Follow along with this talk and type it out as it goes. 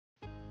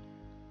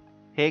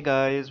Hey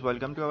guys,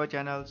 welcome to our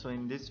channel. So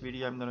in this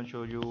video I'm going to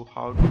show you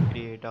how to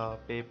create a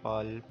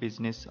PayPal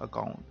business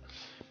account.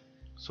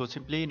 So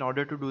simply in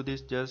order to do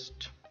this,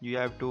 just you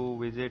have to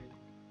visit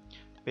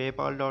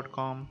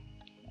paypal.com,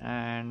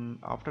 and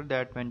after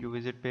that when you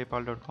visit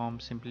paypal.com,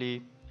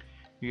 simply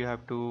you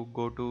have to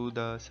go to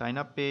the sign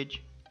up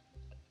page.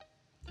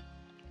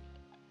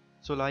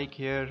 So like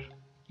here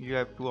you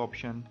have two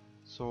options.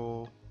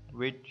 So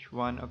which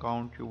one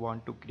account you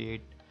want to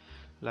create,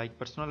 like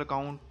personal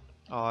account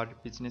or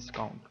business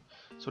account.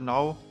 So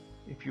now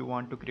if you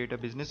want to create a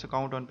business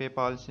account on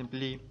PayPal,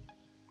 simply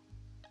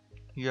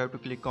you have to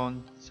click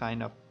on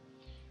sign up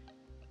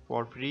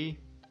for free,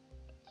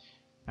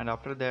 and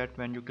after that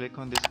when you click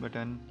on this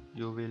button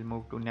you will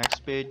move to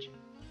next page.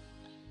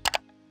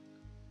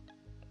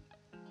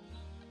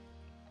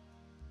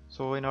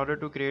 So in order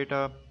to create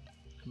a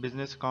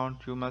business account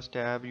you must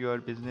have your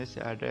business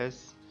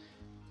address,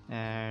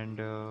 and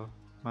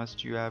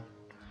must you have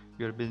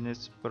your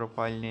business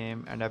profile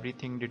name and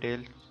everything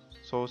detailed.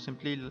 So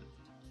simply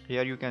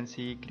here you can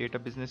see create a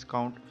business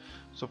account.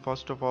 So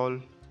first of all,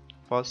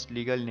 first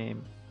legal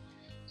name.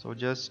 So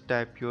just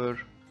type your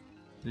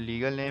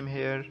legal name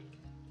here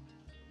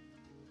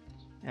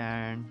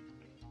and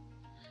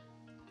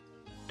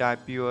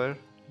type your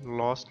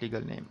last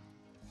legal name.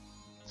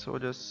 So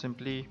just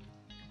simply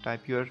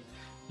type your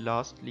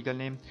last legal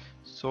name.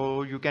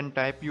 So you can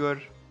type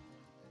your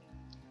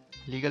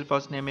legal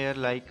first name here,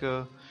 like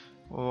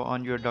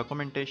on your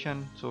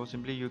documentation. So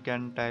simply you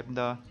can type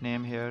the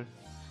name here.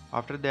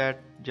 After that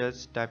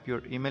just type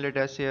your email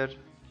address here,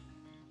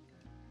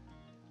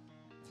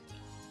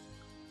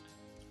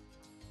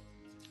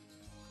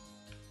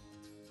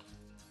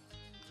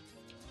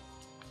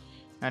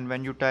 and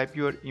when you type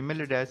your email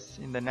address,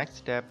 in the next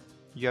step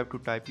you have to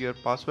type your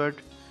password.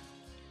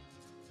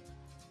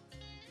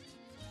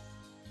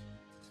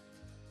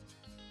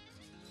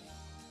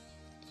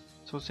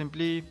 So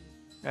simply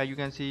you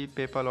can see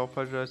PayPal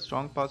offers a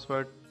strong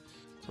password.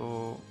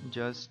 So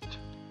just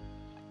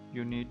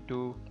you need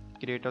to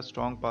create a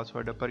strong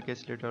password,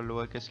 uppercase letter,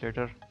 lowercase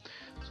letter.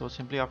 So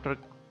simply after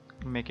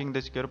making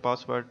the secure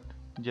password,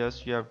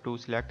 just you have to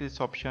select this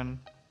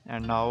option,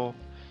 and now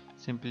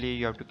simply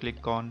you have to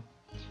click on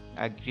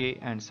agree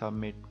and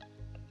submit.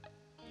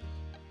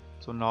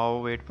 So now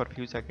wait for a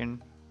few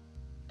seconds.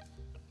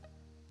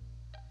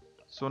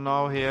 So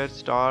now here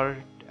start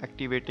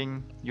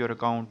activating your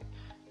account,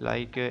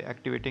 like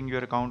activating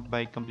your account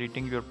by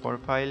completing your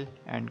profile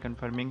and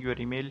confirming your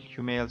email.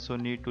 You may also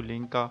need to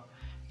link a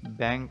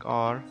bank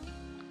or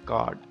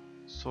card.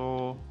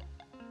 So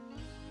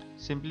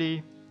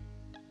simply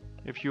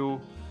if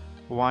you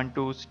want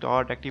to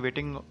start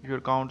activating your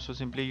account, so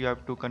simply you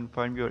have to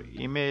confirm your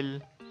email,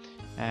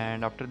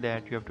 and after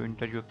that you have to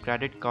enter your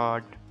credit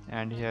card,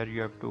 and here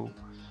you have to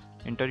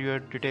enter your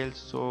details.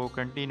 So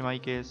currently in my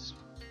case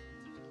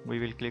we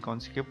will click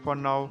on skip for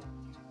now,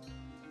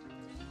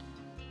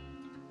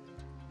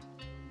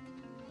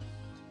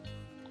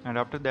 and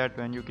after that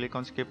when you click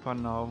on skip for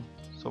now,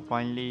 so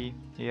finally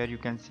here you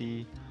can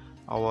see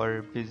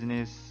our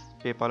business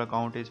PayPal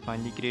account is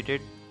finally created.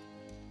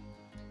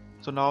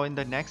 So now in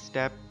the next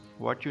step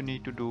what you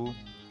need to do,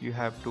 you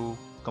have to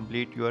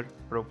complete your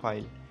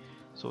profile.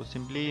 So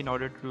simply in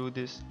order to do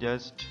this,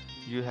 just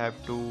you have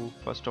to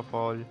first of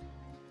all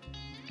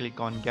click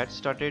on get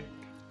started,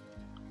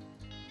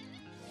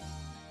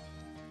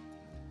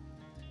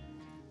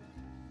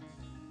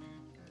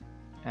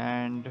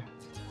 and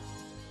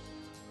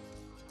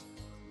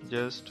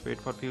just wait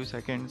for a few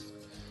seconds.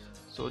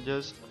 So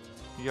just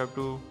you have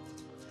to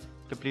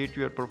complete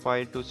your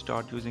profile to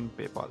start using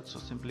PayPal. So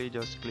simply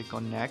just click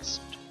on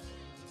next.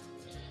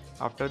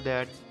 After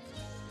that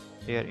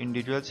here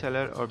individual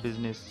seller or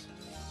business,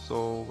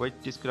 so which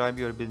describe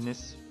your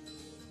business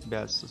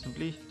best. So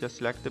simply just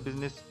select the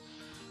business.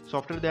 So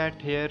after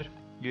that here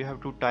you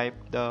have to type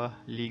the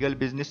legal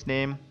business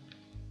name,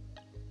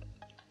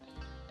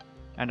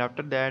 and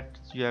after that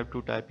you have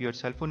to type your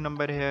cell phone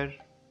number here,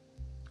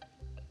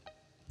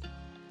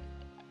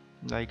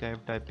 like I am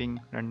typing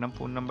random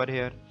phone number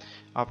here.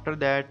 After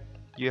that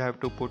you have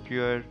to put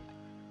your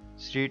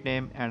street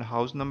name and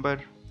house number.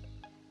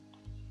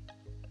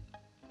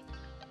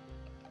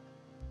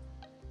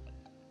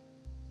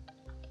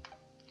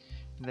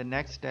 In the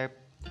next step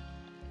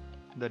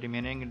the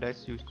remaining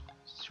address you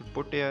should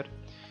put here.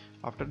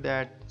 After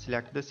that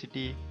select the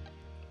city,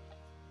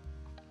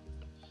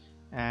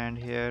 and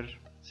here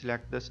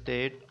select the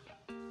state,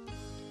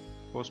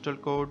 postal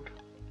code.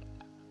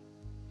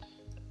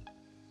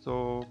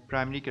 So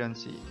primary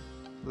currency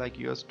like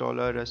US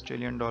dollar,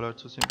 Australian dollar.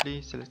 So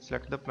simply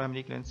select the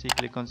primary currency,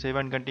 click on save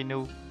and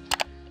continue.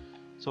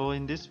 So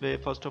in this way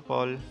first of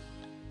all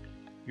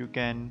you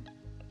can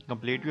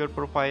complete your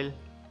profile.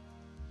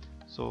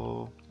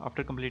 So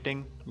after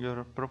completing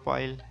your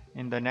profile,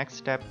 in the next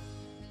step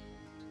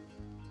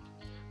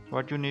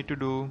what you need to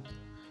do,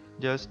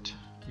 just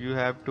you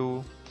have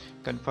to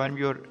confirm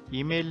your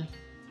email.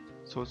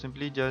 So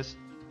simply just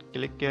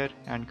click here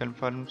and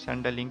confirm,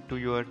 send a link to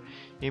your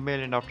email,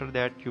 and after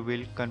that you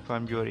will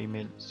confirm your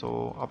email.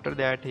 So after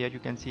that, here you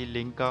can see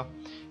link a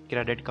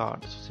credit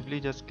card. So simply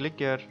just click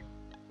here,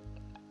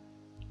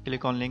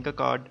 click on link a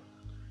card,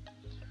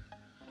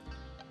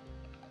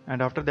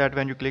 and after that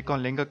when you click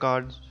on link a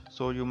card,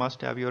 so you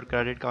must have your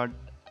credit card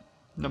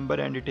number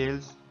and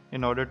details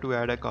in order to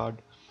add a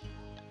card.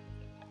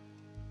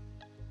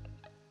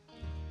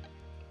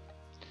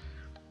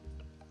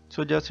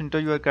 So just enter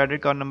your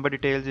credit card number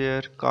details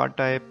here, card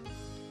type,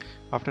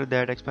 after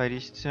that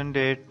expiration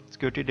date,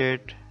 security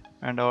date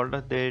and all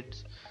the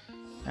dates,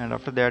 and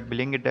after that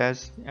billing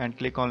address, and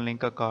click on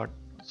link a card.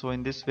 So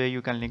in this way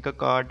you can link a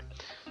card.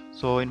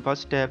 So in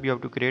first step you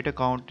have to create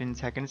account, in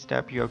second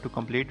step you have to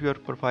complete your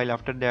profile,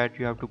 after that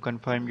you have to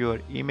confirm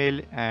your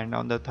email, and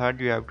on the third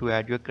you have to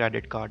add your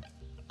credit card.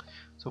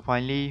 So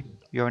finally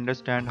you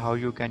understand how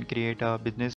you can create a business